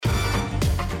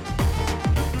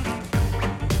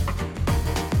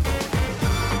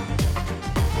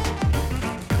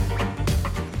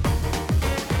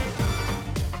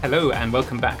Hello and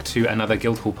welcome back to another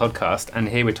Guildhall podcast, and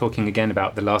here we're talking again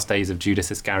about The Last Days of Judas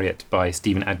Iscariot by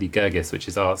Stephen Adly Guirgis, which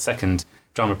is our second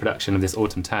drama production of this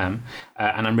autumn term,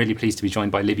 and I'm really pleased to be joined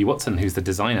by Libby Watson, who's the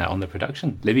designer on the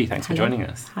production. Libby, thanks for joining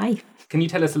us. Hi. Can you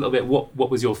tell us a little bit, what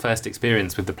was your first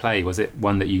experience with the play? Was it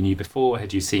one that you knew before?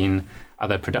 Had you seen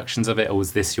other productions of it, or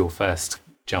was this your first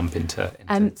jump into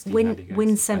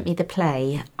Wynne sent me the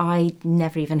play. I'd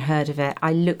never even heard of it.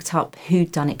 I looked up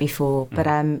who'd done it before, but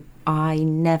I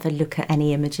never look at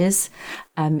any images,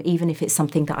 even if it's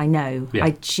something that I know. Yeah.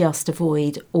 I just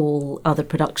avoid all other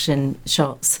production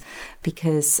shots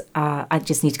because I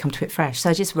just need to come to it fresh. So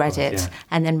I just read it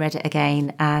and then read it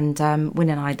again. And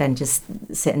Wynne and I then just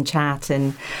sit and chat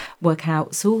and work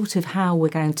out sort of how we're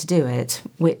going to do it,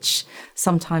 which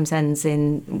sometimes ends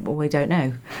in, well, we don't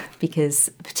know. Because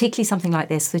particularly something like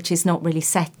this, which is not really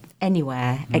set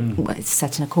anywhere. Well, it's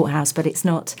set in a courthouse, but it's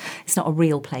not a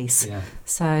real place. Yeah.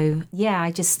 So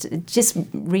I just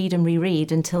read and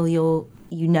reread until you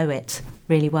know it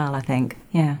really well, I think.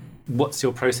 Yeah. What's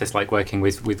your process like working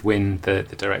with Wynne, the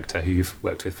director, who you've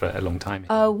worked with for a long time?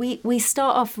 We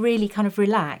start off really kind of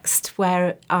relaxed,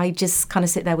 where I just kind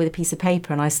of sit there with a piece of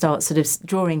paper and I start sort of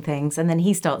drawing things, and then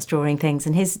he starts drawing things,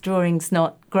 and his drawing's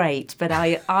not great, but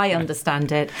I understand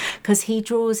it because he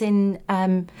draws in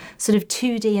sort of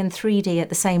 2D and 3D at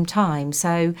the same time.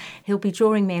 So he'll be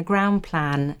drawing me a ground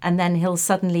plan, and then he'll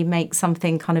suddenly make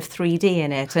something kind of 3D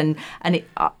in it, and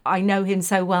I know him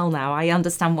so well now. I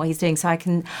understand what he's doing, so I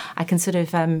can sort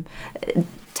of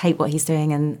take what he's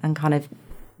doing and kind of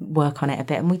work on it a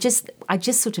bit. And I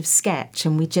just sort of sketch,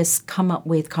 and we just come up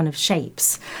with kind of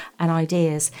shapes and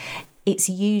ideas. It's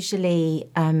usually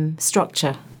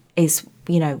structure is,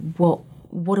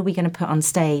 what are we going to put on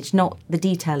stage? Not the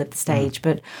detail of the stage,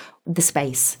 but the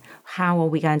space. How are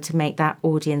we going to make that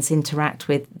audience interact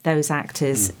with those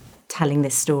actors telling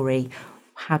this story?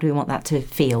 How do we want that to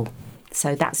feel?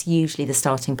 So that's usually the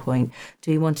starting point.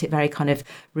 Do we want it very kind of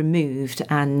removed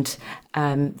and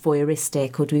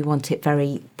voyeuristic, or do we want it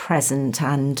very present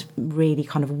and really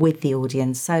kind of with the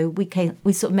audience? So we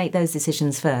sort of make those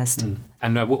decisions first.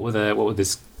 And what were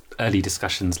the early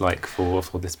discussions like for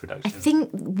this production? I think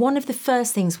one of the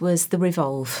first things was the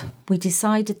revolve. We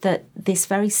decided that this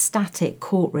very static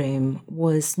courtroom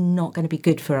was not going to be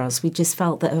good for us. We just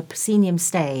felt that a proscenium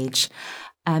stage,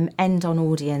 end on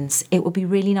audience, it would be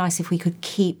really nice if we could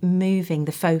keep moving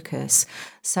the focus.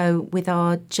 So with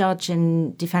our judge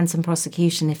and defence and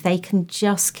prosecution, if they can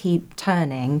just keep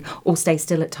turning or stay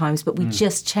still at times, but we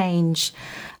just change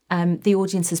the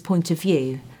audience's point of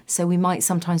view. So we might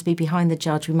sometimes be behind the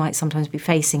judge, we might sometimes be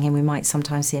facing him, we might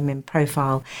sometimes see him in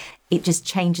profile. It just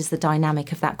changes the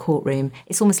dynamic of that courtroom.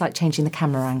 It's almost like changing the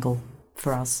camera angle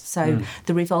for us. So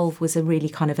the revolve was a really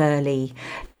kind of early,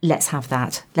 let's have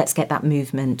that. Let's get that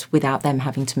movement without them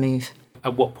having to move.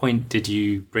 At what point did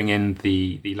you bring in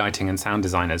the lighting and sound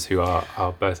designers who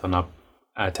are both on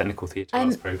our technical theatre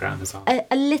arts programme as well?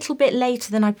 A little bit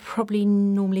later than I probably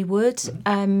normally would,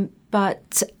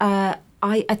 but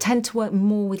I tend to work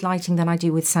more with lighting than I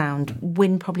do with sound.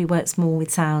 Wynne probably works more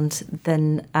with sound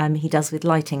than he does with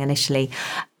lighting initially.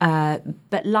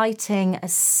 But lighting,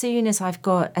 as soon as I've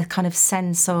got a kind of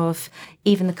sense of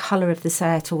even the colour of the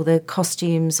set or the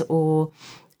costumes or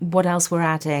what else we're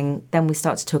adding, then we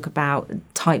start to talk about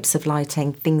types of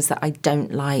lighting, things that I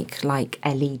don't like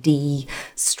LED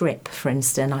strip, for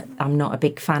instance. I'm not a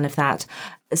big fan of that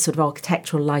sort of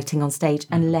architectural lighting on stage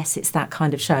unless it's that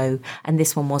kind of show, and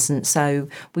this one wasn't. So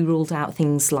we ruled out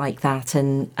things like that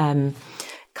and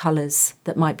colours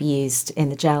that might be used in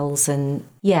the gels. And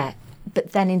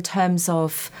but then in terms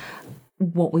of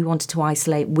what we wanted to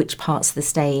isolate, which parts of the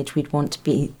stage we'd want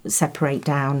to separate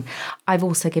down, I've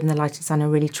also given the lighting designer a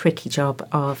really tricky job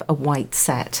of a white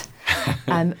set,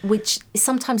 which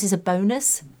sometimes is a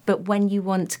bonus, but when you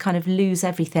want to kind of lose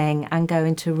everything and go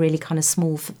into a really kind of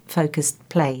small focused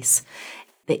place,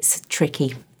 it's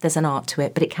tricky. There's an art to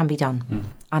it, but it can be done.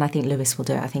 And I think Lewis will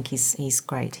do it. I think he's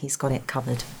great. He's got it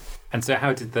covered. And so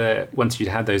how did once you'd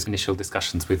had those initial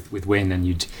discussions with Wynne and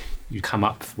you'd come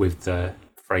up with the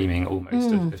framing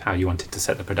almost of how you wanted to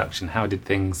set the production, how did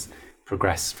things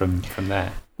progress from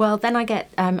there? Well, then I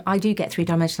do get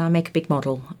 3-dimensional. I make a big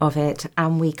model of it,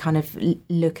 and we kind of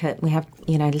look at, we have,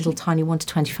 little tiny 1 to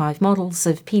 25 models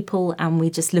of people, and we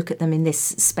just look at them in this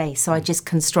space. So I just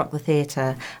construct the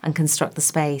theatre and construct the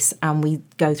space, and we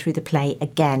go through the play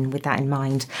again with that in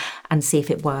mind and see if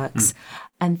it works.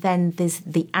 And then there's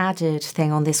the added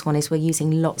thing on this one is we're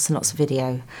using lots and lots of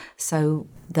video. So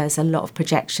there's a lot of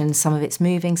projection. Some of it's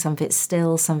moving, some of it's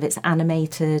still, some of it's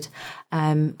animated,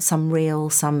 some real,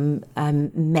 some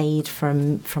made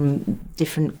from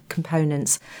different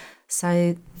components.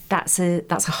 So that's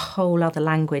a whole other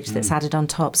language that's added on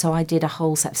top. So I did a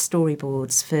whole set of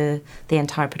storyboards for the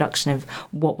entire production of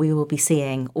what we will be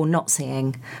seeing or not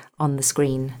seeing on the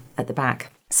screen at the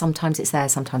back. Sometimes it's there,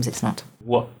 sometimes it's not.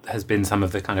 What has been some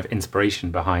of the kind of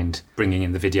inspiration behind bringing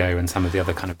in the video and some of the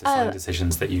other kind of design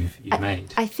decisions that you've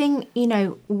made? I think,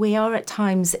 we are at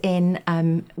times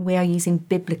we are using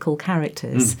biblical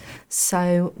characters.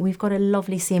 So we've got a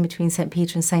lovely scene between St.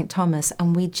 Peter and St. Thomas,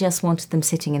 and we just wanted them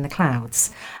sitting in the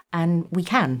clouds. And we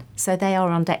can. So they are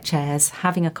on deck chairs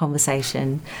having a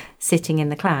conversation, sitting in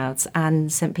the clouds.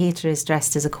 And St. Peter is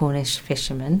dressed as a Cornish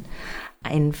fisherman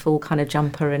in full kind of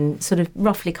jumper and sort of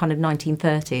roughly kind of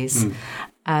 1930s.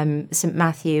 St.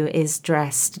 Matthew is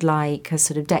dressed like a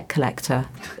sort of debt collector,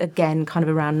 again, kind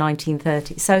of around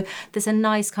 1930. So there's a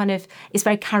nice kind of, it's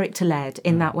very character-led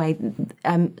in that way.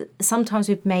 Sometimes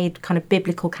we've made kind of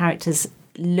biblical characters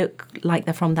look like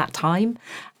they're from that time,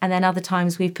 and then other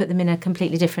times we've put them in a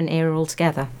completely different era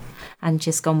altogether and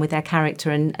just gone with their character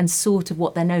and sort of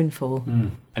what they're known for.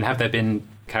 And have there been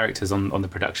characters on the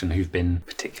production who've been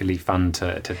particularly fun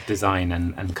to design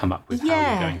and come up with how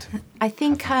you're going to I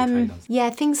think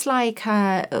things like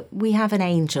we have an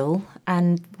angel,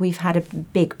 and we've had a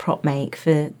big prop make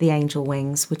for the angel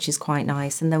wings, which is quite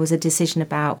nice. And there was a decision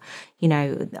about,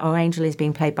 our angel is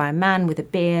being played by a man with a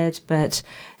beard, but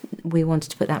we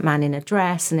wanted to put that man in a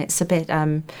dress, and it's a bit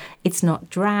it's not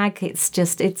drag, it's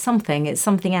something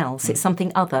else, it's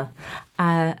something other.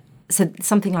 So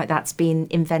something like that's been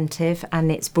inventive,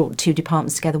 and it's brought two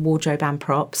departments together, wardrobe and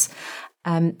props.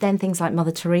 Then things like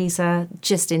Mother Teresa,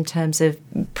 just in terms of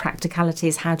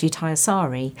practicalities, how do you tie a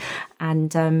sari?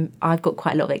 And I've got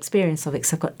quite a lot of experience of it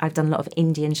because I've done a lot of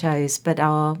Indian shows, but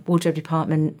our wardrobe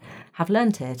department have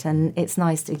learnt it, and it's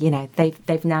nice to,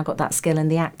 they've now got that skill,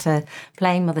 and the actor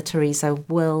playing Mother Teresa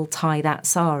will tie that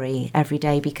sari every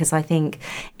day, because I think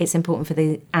it's important for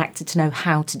the actor to know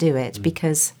how to do it,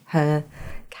 because her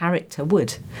character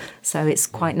would. So it's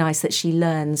quite nice that she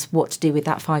learns what to do with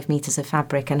that 5 meters of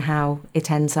fabric and how it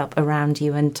ends up around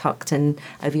you and tucked and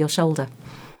over your shoulder.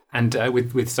 And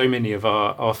with so many of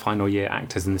our final year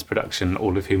actors in this production,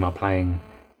 all of whom are playing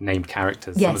named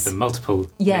characters, some of them multiple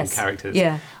named characters,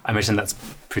 I imagine that's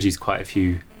produced quite a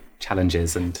few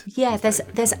challenges. And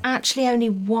there's actually only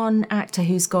one actor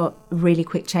who's got really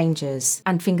quick changes,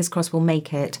 and fingers crossed will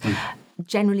make it.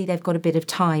 Generally, they've got a bit of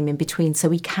time in between, so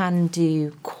we can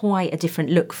do quite a different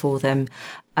look for them,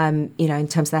 in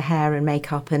terms of their hair and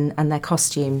makeup and their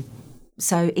costume.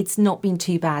 So it's not been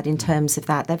too bad in terms of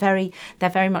that. They're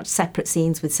very much separate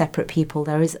scenes with separate people.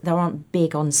 There aren't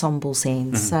big ensemble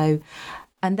scenes. So,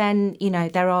 and then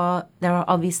there are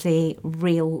obviously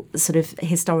real sort of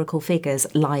historical figures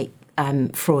like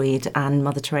Freud and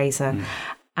Mother Teresa,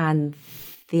 and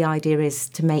the idea is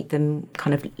to make them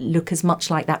kind of look as much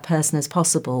like that person as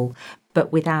possible,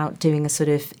 but without doing a sort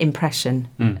of impression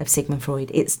of Sigmund Freud.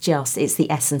 It's the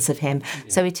essence of him. Yeah.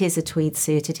 So it is a tweed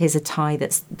suit, it is a tie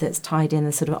that's tied in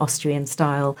a sort of Austrian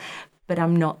style, but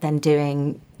I'm not then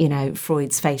doing,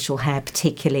 Freud's facial hair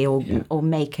particularly, or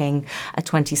making a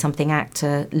 20-something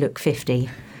actor look 50.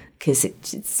 Because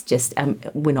it's just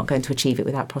we're not going to achieve it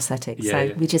without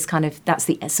prosthetics. We just kind of, that's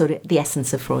the sort of the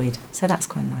essence of Freud. So that's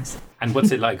quite nice. And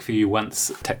what's it like for you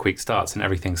once Tech Week starts and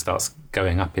everything starts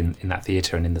going up in that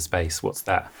theatre and in the space? What's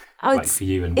that like for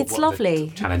you? And it's lovely. Are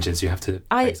the challenges you have to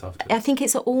face afterwards? I think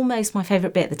it's almost my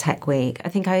favourite bit of the Tech Week. I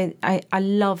think I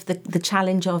love the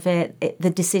challenge of it,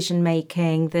 the decision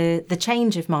making, the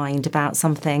change of mind about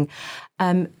something.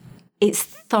 It's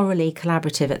thoroughly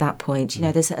collaborative at that point.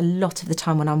 There's a lot of the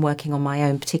time when I'm working on my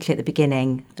own, particularly at the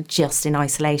beginning, just in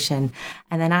isolation.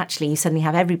 And then actually you suddenly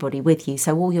have everybody with you.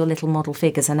 So all your little model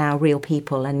figures are now real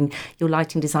people, and your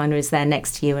lighting designer is there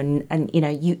next to you. And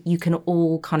you can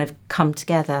all kind of come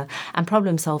together and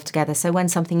problem solve together. So when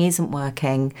something isn't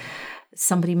working,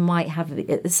 somebody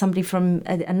from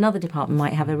another department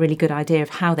might have a really good idea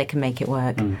of how they can make it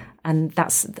work. And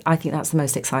I think that's the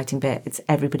most exciting bit. It's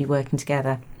everybody working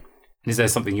together. Is there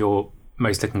something you're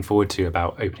most looking forward to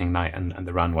about opening night and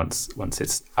the run once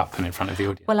it's up and in front of the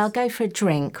audience? Well, I'll go for a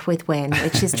drink with Win,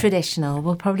 which is traditional.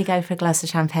 We'll probably go for a glass of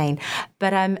champagne.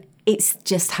 But it's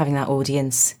just having that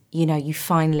audience. You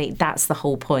finally, that's the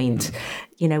whole point.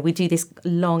 We do this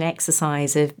long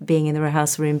exercise of being in the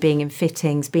rehearsal room, being in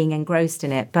fittings, being engrossed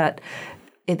in it, but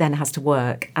it then has to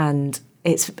work. And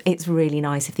it's really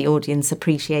nice if the audience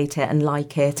appreciate it and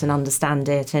like it and understand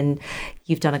it, and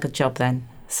you've done a good job then.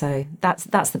 So that's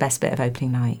the best bit of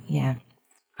opening night, yeah.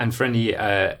 And for any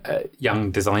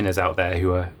young designers out there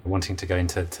who are wanting to go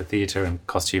into theatre and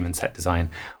costume and set design,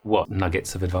 what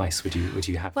nuggets of advice would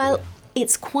you have? Well,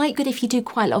 it's quite good if you do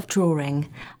quite a lot of drawing.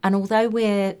 And although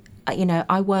we're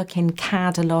I work in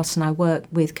CAD a lot and I work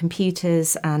with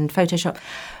computers and Photoshop.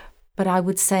 But I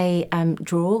would say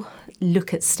draw,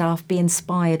 look at stuff, be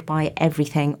inspired by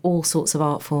everything, all sorts of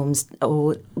art forms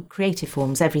or creative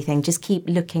forms, everything. Just keep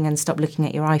looking and stop looking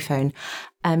at your iPhone.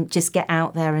 Just get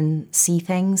out there and see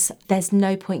things. There's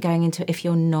no point going into it if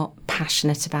you're not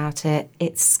passionate about it.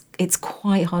 It's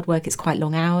quite hard work. It's quite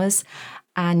long hours.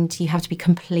 And you have to be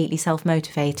completely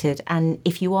self-motivated. And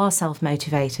if you are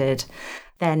self-motivated,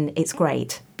 then it's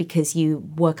great because you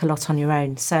work a lot on your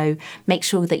own. So make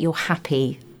sure that you're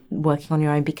happy working on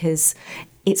your own, because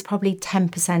it's probably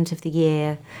 10% of the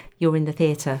year you're in the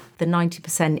theatre. The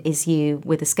 90% is you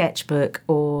with a sketchbook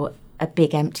or a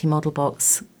big empty model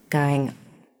box going,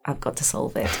 I've got to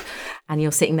solve it. And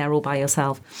you're sitting there all by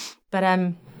yourself.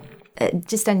 But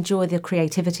just enjoy the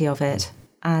creativity of it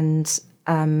and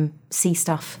see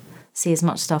as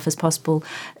much stuff as possible.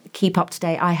 Keep up to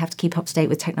date. I have to keep up to date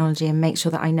with technology and make sure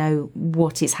that I know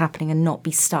what is happening and not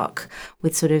be stuck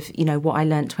with sort of, what I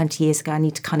learned 20 years ago. I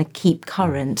need to kind of keep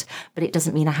current, but it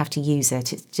doesn't mean I have to use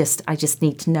it. It's just, I just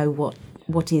need to know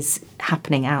what is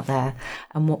happening out there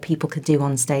and what people could do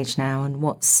on stage now and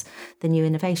what's the new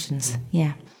innovations.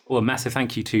 Yeah. Well, a massive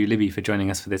thank you to Libby for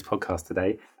joining us for this podcast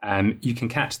today. You can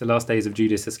catch The Last Days of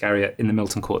Judas Iscariot in the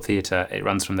Milton Court Theatre. It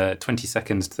runs from the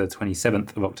 22nd to the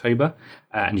 27th of October,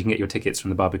 and you can get your tickets from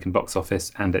the Barbican box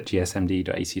office and at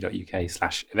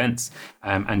gsmd.ac.uk/events.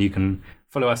 And you can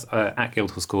follow us at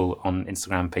Guildhall School on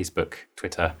Instagram, Facebook,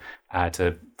 Twitter,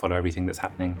 to follow everything that's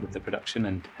happening with the production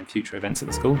and future events at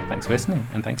the school. Thanks for listening,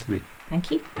 and thanks, Libby.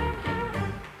 Thank you.